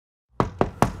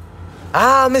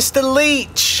Ah, Mr.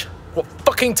 Leach. What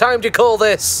fucking time do you call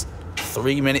this?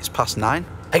 3 minutes past 9.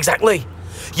 Exactly.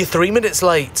 You're 3 minutes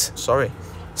late. Sorry.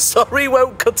 Sorry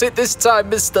won't cut it this time,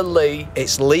 Mr. Lee.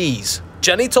 It's Lee's.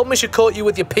 Jenny told me she caught you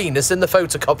with your penis in the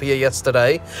photocopier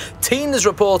yesterday. Tina's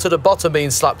reported a bottom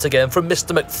being slapped again from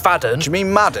Mr. McFadden. Do you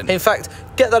mean Madden? In fact,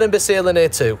 get that imbecile in here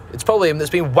too. It's probably him that's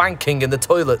been wanking in the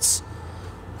toilets.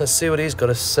 Let's see what he's got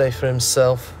to say for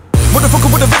himself.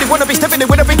 Motherfucker would've really wanna be stepping in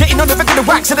whenever getting on the back of the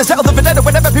wax and the settle the vendetta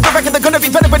whenever people reckon they're gonna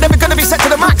be better, but never gonna be set to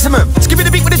the maximum. Skipping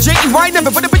the beat with a J-E-Y never,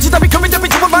 but the bitches that be coming up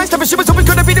into my mind stepping. She was always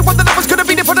gonna be the one that I was gonna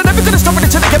be the one that never gonna stop it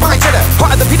until I get my cheddar.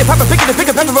 Part of the Peter Pepper, picking the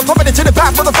bigger pepper and popping into the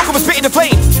back. Motherfucker was spitting the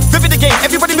flame. Living the game,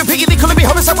 everybody repeatedly calling me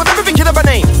homicide with everything killing my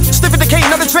name. Sniffing the cane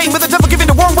on the train with the devil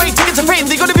giving the one-way tickets to fame.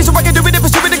 The only reason why I can do it is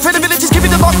pursuing the credibility is giving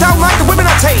the lockdown like the women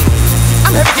I tame.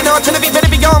 I'm heavy enough till the beat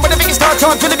better be gone. When the biggest start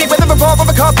on, till the beat whether revolve of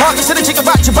a car park instead of chicken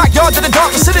back to backyard to the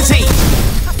dark vicinity.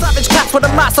 Savage cats with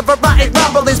a massive erratic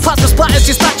ramblings, plasma splatters,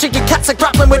 you snatching your cats are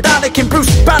grappling with Anakin. Bruce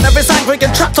Banner is angry and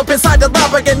trapped up inside the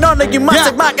lava, and none of you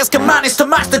massive maggots can manage to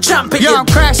match the champion. Yo, I'm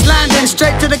crash landing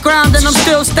straight to the ground and I'm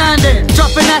still standing,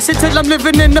 dropping acid till I'm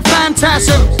living in the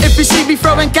phantasm. If you see me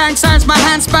throwing gang signs, my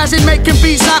hands spazzing, making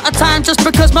beats out of time just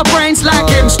because my brain's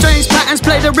lagging. Strange patterns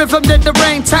play the rhythm that the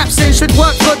rain taps in. Should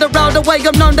work for the round away,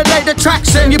 I'm known to lay the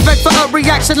tracks in. You beg for a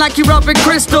reaction like you're rubbing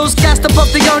crystals, gassed above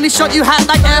the only shot you had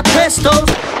like air pistols.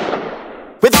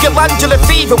 With glandular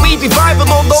fever, we be viral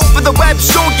all over the web.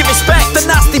 Show your respect, the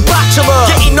nasty bachelor,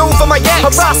 getting over my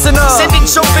ex, harassing her, sending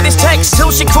chauvinist texts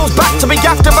till she crawls back to me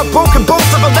after I've broken both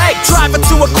of her legs. Drive her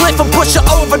to a cliff and push her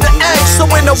over the edge. So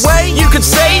in a way, you could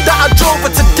say that I drove her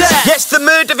to death. Yes, the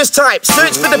murderous type,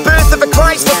 search for the birth of a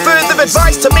Christ. For further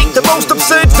advice to make the most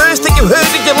absurd verse that you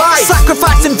heard in your life.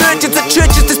 Sacrificing virgins at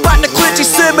churches despite the clergy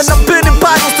sermon. I'm burning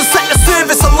Bibles to set the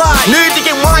service alive. Nerdy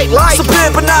in white light,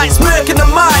 suburbanites, murking the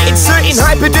mind, inserting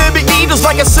hypodermic needles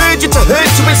like a surgeon to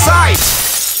hurt you inside.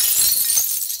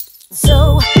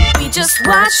 So we just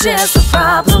watch as the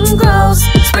problem grows,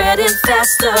 spreading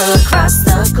faster across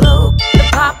the globe. The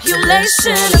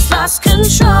population has lost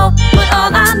control, but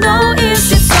all I know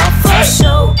is it's all for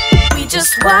show. We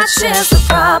just watch as the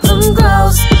problem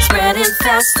grows, spreading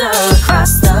faster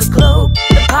across the globe.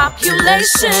 The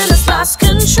population has lost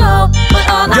control, but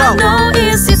all I know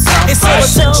is it's all for show. It's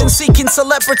all attention-seeking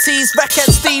celebrities,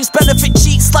 wreckheads, thieves, benefit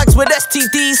cheats, slugs with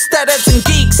STDs, steadheads and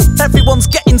geeks. Everyone's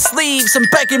getting sleeves and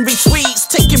begging retweets,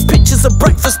 taking pictures of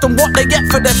breakfast and what they get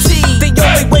for their tea. The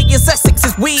only way is Essex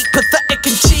is weak, pathetic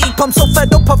and cheap. I'm so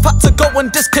fed up I've had to go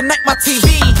and disconnect my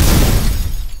TV.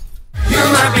 You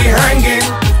might be hanging,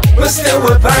 but still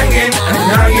we're banging, and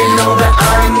now you know that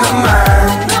I'm the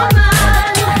man.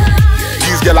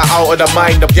 These girls are out of the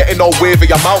mind, I'm getting all wavy,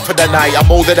 I'm out for the night. I'm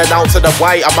older than ounce of the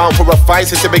white, I'm out for a fight.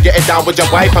 Since you be getting down with your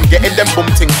wife, I'm getting them bum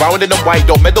things round in them white.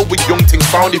 Don't meddle with young things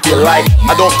found if you like.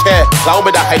 I don't care, down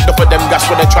with the hype, enough of them gas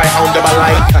when they try hound them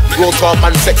alike. Real talk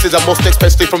man, sex is a must,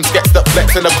 especially from skets that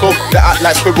flex in the club. They act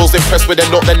like squirrels impressed with a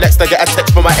nut, then next I get a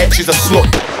text from my ex, she's a slut.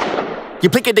 You're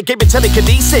playing the game of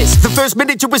telekinesis. The first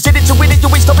minute you was in it to win it, you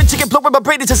ain't stopping to get blown with my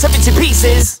brain into 70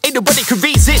 pieces. Ain't nobody can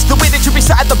resist the way that you be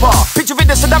sat at the bar, picturing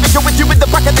the scenario with you in the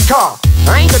back of the car.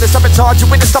 I ain't gonna sabotage you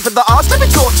when it's stopping the arse, let me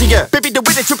talk to you. Baby, the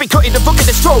way that you be cutting the book in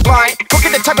the strobe light,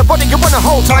 looking the type of body you wanna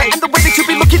hold tight, and the way that you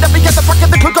be looking at me at the back of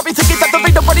the club got me thinking that there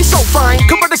ain't nobody so fine.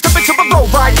 Come on, let's step into a roll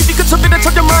ride. If you got something that's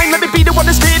on your mind, let me be the one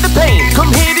to steer the pain. Come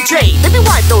here to Jay, let me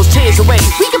wipe those tears away.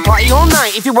 We can party all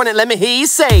night if you want it, let me hear you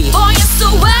say. Boy, it's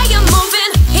the way you're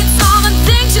moving, it's all the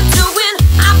things you're doing.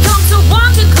 I've come to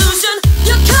one conclusion,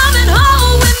 you're coming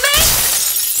home with me.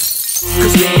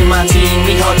 Cause me and my team,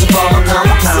 we hard to ball pound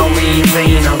for pound. We ain't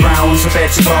playing around, so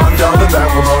bet you ball down the back.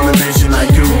 We're on a mission like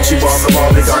Gucci, ball the ball,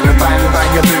 they gonna bang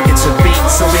bang your boot, it's a beat.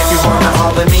 So if you wanna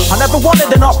holler me, I never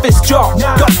wanted an office job,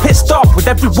 got pissed off with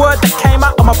every word that came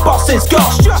out of my boss's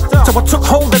gosh. So I took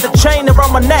hold of the chain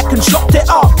around my neck and chopped it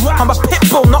off. I'm a pit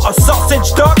bull, not a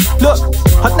sausage dog. Look,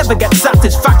 I'd never get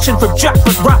satisfaction from Jack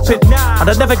for rapping, and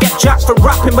I'd never get Jack for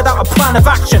rapping without a plan of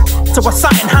action. So I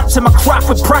sat enhancing my craft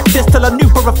with practice till I knew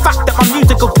for a fact that my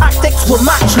musical tactics were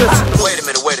matchless. Wait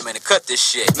a minute, cut this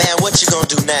shit. Man, what you gonna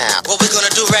do now? What we're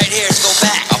gonna do right here is go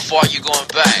back. How far you going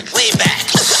back? Way back.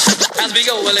 As we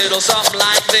go a little something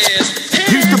like this.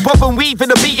 Used to bob and weave in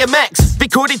a BMX,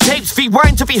 recorded tapes,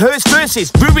 rewind to rehearse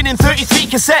verses, ruining 33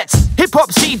 cassettes.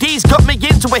 Hip-hop CDs got me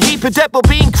into a heap of debt, but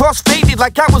being cross-faded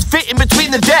like I was fitting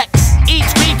between the decks. Each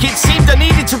week it seemed I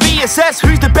needed to reassess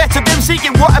who's the better MC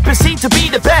and what I perceived to be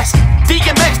the best.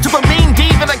 DMX to a mean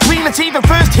diva like Queen Latifah,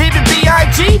 first hearing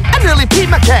B.I.G. and nearly peed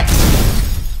my cat.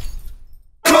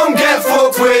 come get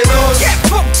fucked with us. Get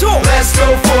fucked up. Let's go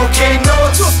fucking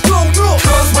nuts. Just go nuts.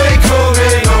 Cause we're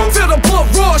coming up. Feel the blood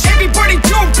rush. Everybody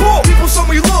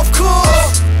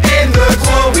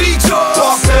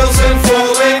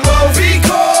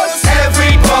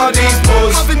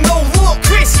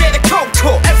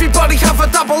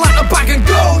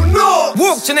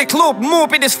fucked in a club,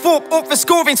 morbid as fuck, up for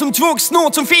scoring some drugs,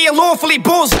 snort and feel awfully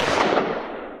buzzed.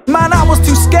 Man, I was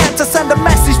too scared to send a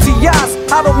message to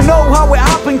Yaz. I don't know how it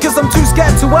happened cause I'm too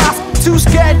scared to ask. Too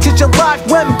scared cause your life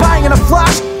went by in a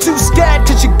flash. Too scared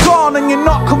cause you're gone and you're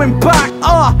not coming back.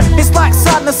 It's like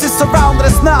sadness is surrounding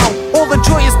us now. All the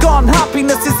joy is gone,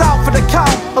 happiness is out for the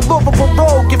count. A lovable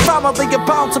rogue, your family are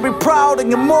bound to be proud. And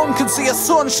your mum can see a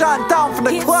sun shine down from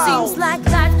the clouds. It seems like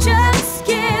life just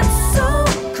gets so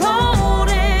cold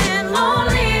and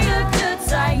lonely. A good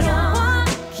time, no one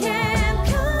can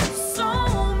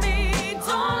console me.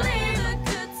 Don't leave a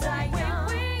good time when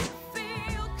we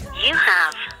feel cold. You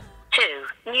have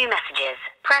 2 new messages.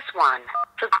 Press 1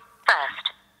 for first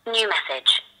new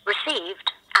message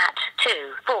received at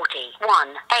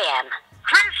 2:41 a.m.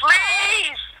 Chris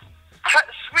Leese!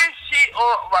 Swishy,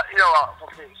 you know what,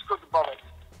 fucking, it's good to bother.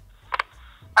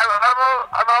 And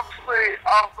obviously,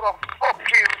 after a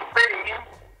fucking theme,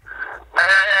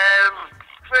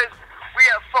 Chris, we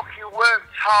have fucking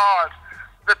worked hard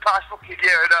the past fucking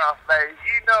year and a half, mate.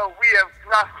 You know, we have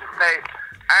grafted, mate.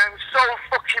 I'm so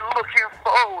fucking looking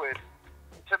forward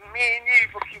to me and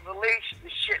you fucking relation the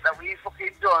shit that we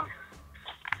fucking done.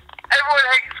 Everyone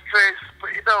hates Chris, but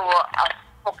you know what? I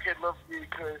fucking love you,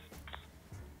 Chris.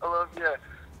 I love you.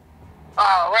 Where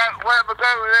am I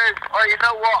going with this? Oh, you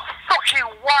know what? Fucking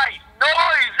White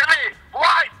Noise, isn't it?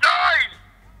 White Noise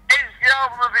is the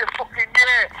album of your fucking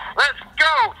year. Let's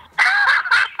go.